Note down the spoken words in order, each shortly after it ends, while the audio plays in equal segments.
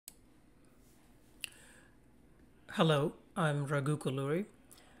Hello, I'm Raghu Kuluri.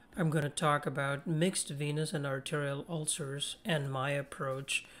 I'm going to talk about mixed venous and arterial ulcers and my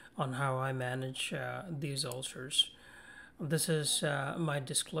approach on how I manage these ulcers. This is my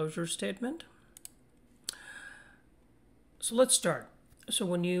disclosure statement. So let's start. So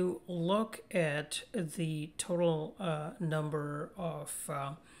when you look at the total number of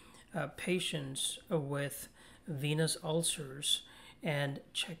patients with venous ulcers and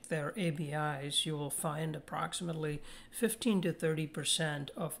check their ABIs, you will find approximately 15 to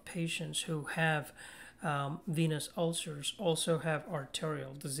 30% of patients who have venous ulcers also have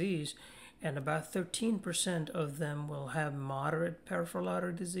arterial disease, and about 13% of them will have moderate peripheral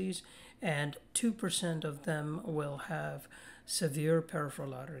artery disease, and 2% of them will have severe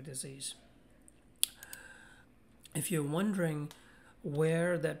peripheral artery disease. If you're wondering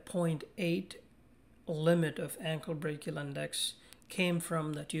where that zero point 0.8 limit of ankle brachial index came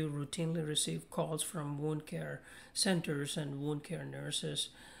from, that you routinely receive calls from wound care centers and wound care nurses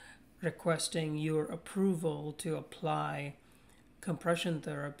requesting your approval to apply compression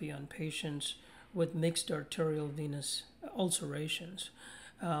therapy on patients with mixed arterial venous ulcerations.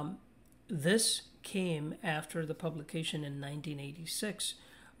 This came after the publication in 1986,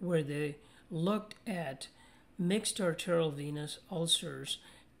 where they looked at mixed arterial venous ulcers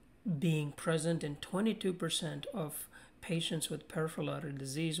being present in 22% of patients with peripheral artery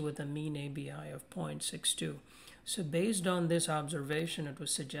disease with a mean ABI of 0.62. So based on this observation, it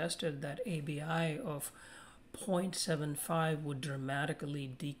was suggested that ABI of 0.75 would dramatically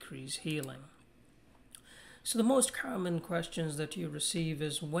decrease healing. So the most common questions that you receive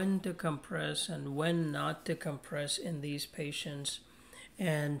is when to compress and when not to compress in these patients,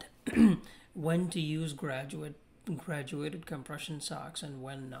 and when to use graduated compression socks and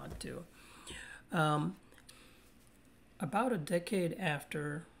when not to. About a decade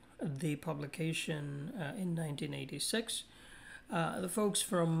after the publication in 1986, the folks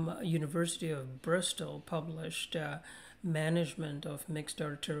from University of Bristol published management of mixed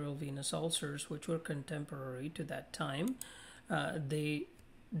arterial venous ulcers, which were contemporary to that time. They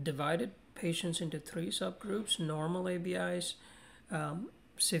divided patients into three subgroups: normal ABIs,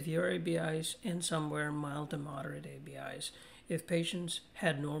 severe ABIs, and somewhere mild to moderate ABIs. If patients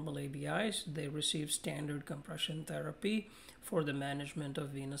had normal ABIs, they received standard compression therapy for the management of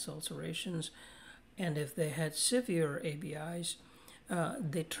venous ulcerations. And if they had severe ABIs,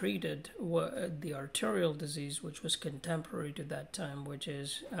 they treated the arterial disease, which was contemporary to that time, which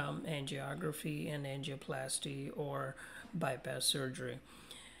is angiography and angioplasty or bypass surgery.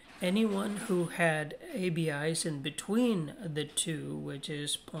 Anyone who had ABIs in between the two, which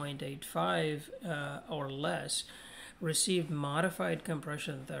is 0.85 or less, received modified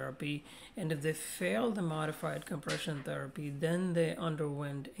compression therapy, and if they failed the modified compression therapy, then they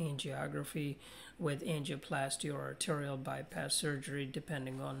underwent angiography with angioplasty or arterial bypass surgery,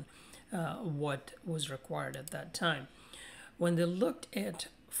 depending on what was required at that time. When they looked at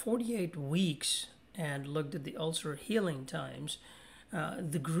 48 weeks and looked at the ulcer healing times,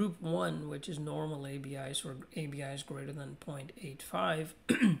 the group 1, which is normal ABIs or ABIs greater than 0.85,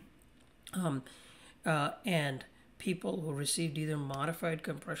 and people who received either modified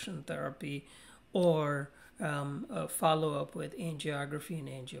compression therapy or a follow-up with angiography and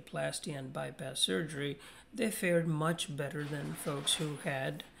angioplasty and bypass surgery, they fared much better than folks who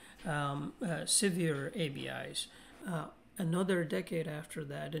had severe ABIs. Another decade after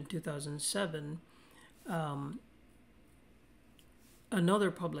that, in 2007,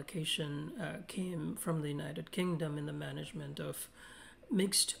 another publication came from the United Kingdom in the management of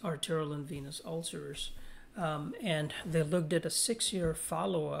mixed arterial and venous ulcers. And they looked at a 6-year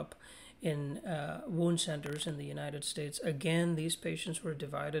follow-up in wound centers in the United States. Again, these patients were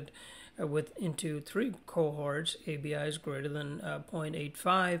divided into three cohorts: ABIs greater than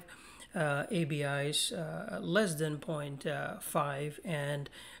 0.85, ABIs less than 0.5, and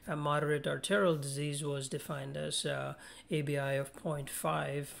moderate arterial disease was defined as ABI of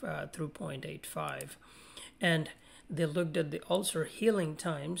 0.5 through 0.85. And they looked at the ulcer healing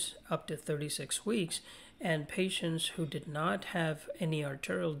times up to 36 weeks, and patients who did not have any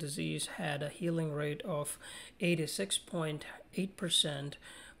arterial disease had a healing rate of 86.8%,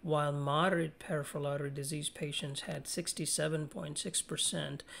 while moderate peripheral artery disease patients had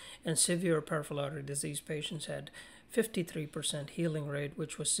 67.6%, and severe peripheral artery disease patients had 53% healing rate,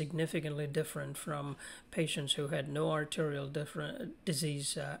 which was significantly different from patients who had no arterial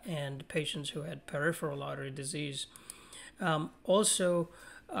disease and patients who had peripheral artery disease. Also,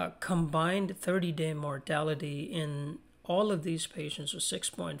 combined 30-day mortality in all of these patients was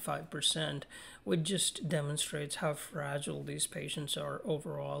 6.5%, which just demonstrates how fragile these patients are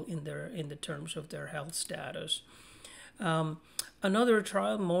overall in the terms of their health status. Another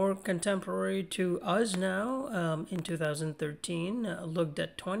trial, more contemporary to us now, in 2013, looked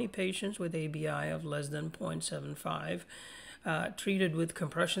at 20 patients with ABI of less than 0.75, treated with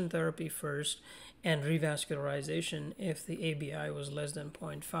compression therapy first and revascularization if the ABI was less than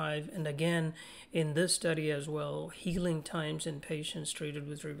 0.5. And again, in this study as well, healing times in patients treated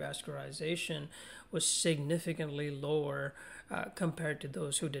with revascularization was significantly lower compared to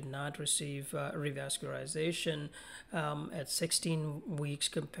those who did not receive revascularization at 16 weeks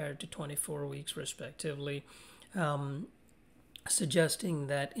compared to 24 weeks respectively, suggesting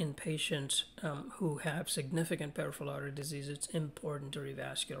that in patients who have significant peripheral artery disease, it's important to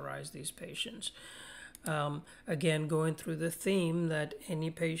revascularize these patients. Again, going through the theme that any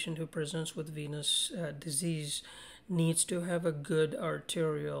patient who presents with venous disease needs to have a good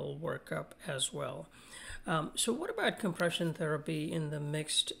arterial workup as well. So what about compression therapy in the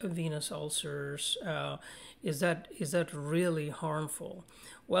mixed venous ulcers? Is that really harmful?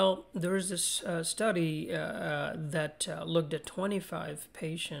 Well, there is this study that looked at 25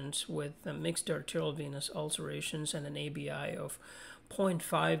 patients with mixed arterial venous ulcerations and an ABI of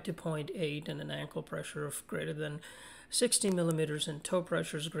 0.5 to 0.8 and an ankle pressure of greater than 60 millimeters and toe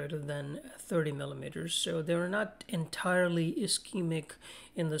pressures greater than 30 millimeters. So they're not entirely ischemic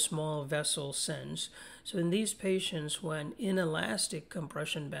in the small vessel sense. So in these patients, when inelastic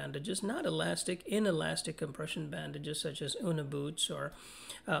compression bandages, not elastic, inelastic compression bandages such as Uniboots or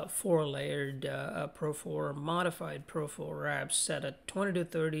 4-layered Pro4 modified Pro4 wraps set at 20 to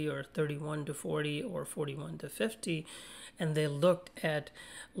 30 or 31 to 40 or 41 to 50, and they looked at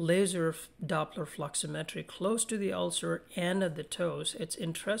laser Doppler fluximetry close to the ulcer and at the toes. It's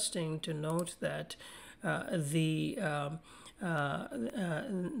interesting to note that the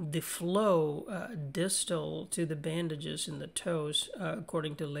flow distal to the bandages in the toes,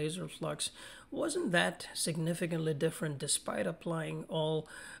 according to laser flux, wasn't that significantly different despite applying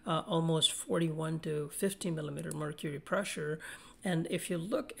almost 41 to 50 millimeter mercury pressure. And if you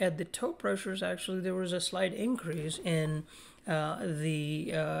look at the toe pressures, actually there was a slight increase in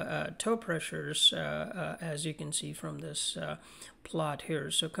the toe pressures, as you can see from this plot here.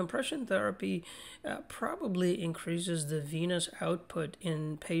 So compression therapy probably increases the venous output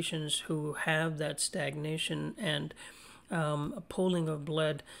in patients who have that stagnation and pooling of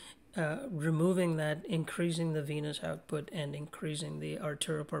blood, removing that, increasing the venous output and increasing the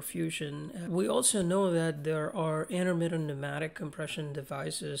arterial perfusion. We also know that there are intermittent pneumatic compression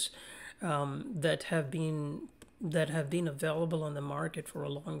devices that have been available on the market for a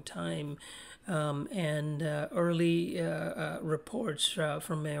long time, and early reports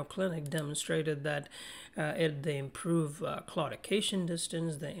from Mayo Clinic demonstrated that they improve claudication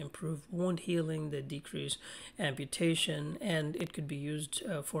distance, they improve wound healing, they decrease amputation, and it could be used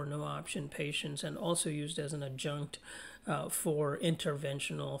for no option patients and also used as an adjunct for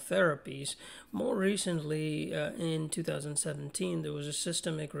interventional therapies. More recently, in 2017, there was a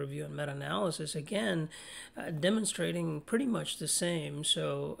systemic review and meta-analysis, again, demonstrating pretty much the same.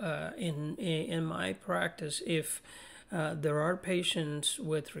 So in my practice, if there are patients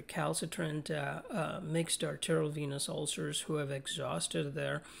with recalcitrant mixed arterial venous ulcers who have exhausted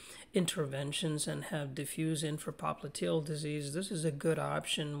their interventions and have diffuse infrapopliteal disease, this is a good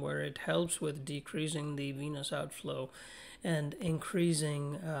option where it helps with decreasing the venous outflow and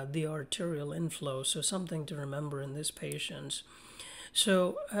increasing the arterial inflow. So something to remember in these patients.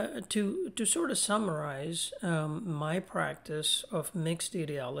 So to sort of summarize my practice of mixed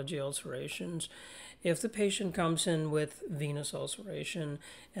etiology ulcerations, if the patient comes in with venous ulceration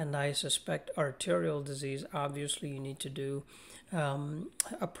and I suspect arterial disease, obviously you need to do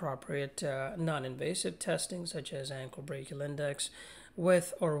appropriate non-invasive testing such as ankle brachial index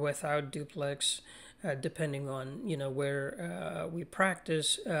with or without duplex, depending on where we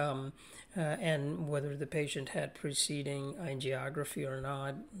practice and whether the patient had preceding angiography or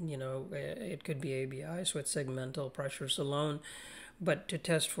not. It could be ABIs with segmental pressures alone. But to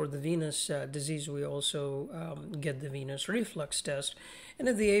test for the venous disease, we also get the venous reflux test. And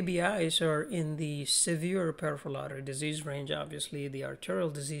if the ABIs are in the severe peripheral artery disease range, obviously the arterial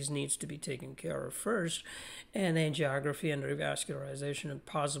disease needs to be taken care of first. And angiography and revascularization, if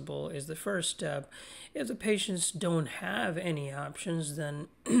possible, is the first step. If the patients don't have any options, then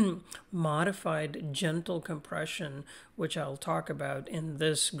modified gentle compression, which I'll talk about in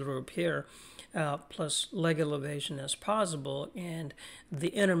this group here, plus leg elevation as possible, and recommend the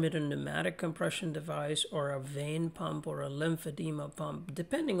intermittent pneumatic compression device or a vein pump or a lymphedema pump,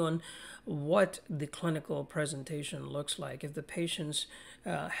 depending on what the clinical presentation looks like. If the patients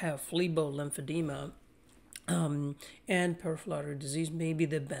have phlebo lymphedema, and peripheral artery disease, maybe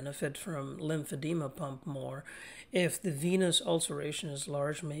they benefit from lymphedema pump more. If the venous ulceration is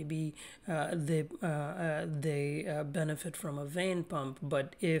large, maybe they benefit from a vein pump.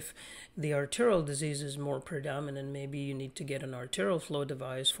 But if the arterial disease is more predominant, maybe you need to get an arterial flow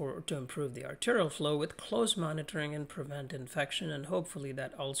device to improve the arterial flow with close monitoring and prevent infection, and hopefully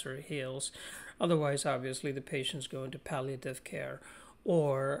that ulcer heals. Otherwise, obviously, the patient's go into palliative care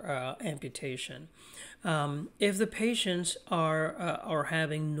or amputation. If the patients are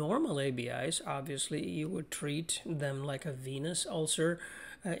having normal ABIs, obviously you would treat them like a venous ulcer.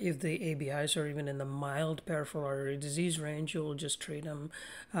 If the ABIs are even in the mild peripheral artery disease range, you will just treat them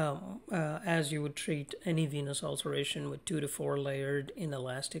as you would treat any venous ulceration, with 2 to 4 layered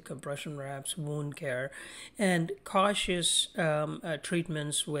inelastic compression wraps, wound care, and cautious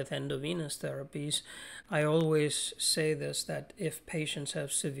treatments with endovenous therapies. I always say this, that if patients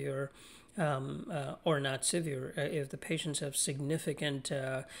have severe or not severe, if the patients have significant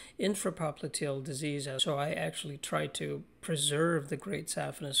infrapopliteal disease. So I actually try to preserve the great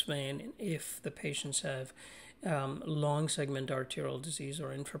saphenous vein if the patients have long segment arterial disease or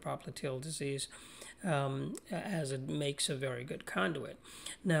infrapopliteal disease, as it makes a very good conduit.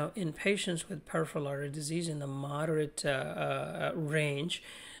 Now, in patients with peripheral artery disease in the moderate range,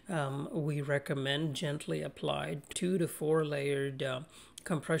 we recommend gently applied 2 to 4 layered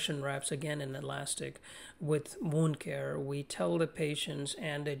compression wraps, again in elastic, with wound care. We tell the patients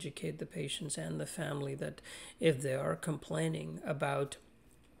and educate the patients and the family that if they are complaining about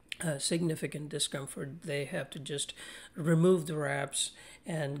significant discomfort, they have to just remove the wraps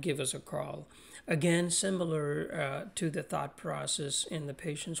and give us a call. Again, similar to the thought process in the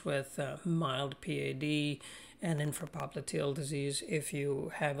patients with mild PAD and infrapopliteal disease, if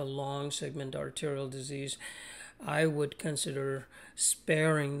you have a long segment arterial disease, I would consider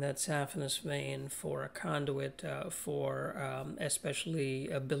sparing that saphenous vein for a conduit for especially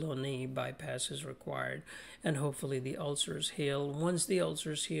a below knee bypass is required, and hopefully the ulcers heal. Once the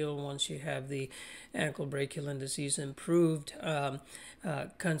ulcers heal, once you have the ankle brachial disease improved,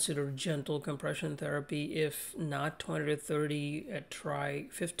 consider gentle compression therapy. If not 20 to 30, try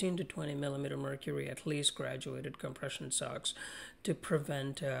 15 to 20 millimeter mercury, at least graduated compression socks, to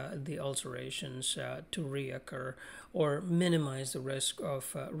prevent the ulcerations to reoccur or minimize the risk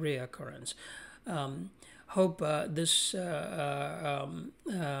of reoccurrence. Hope this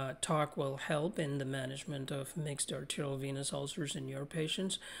talk will help in the management of mixed arterial venous ulcers in your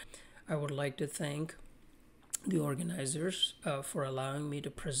patients. I would like to thank the organizers for allowing me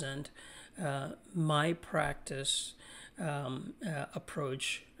to present my practice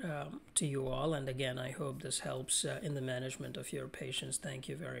approach to you all. And again, I hope this helps in the management of your patients. Thank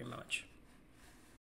you very much.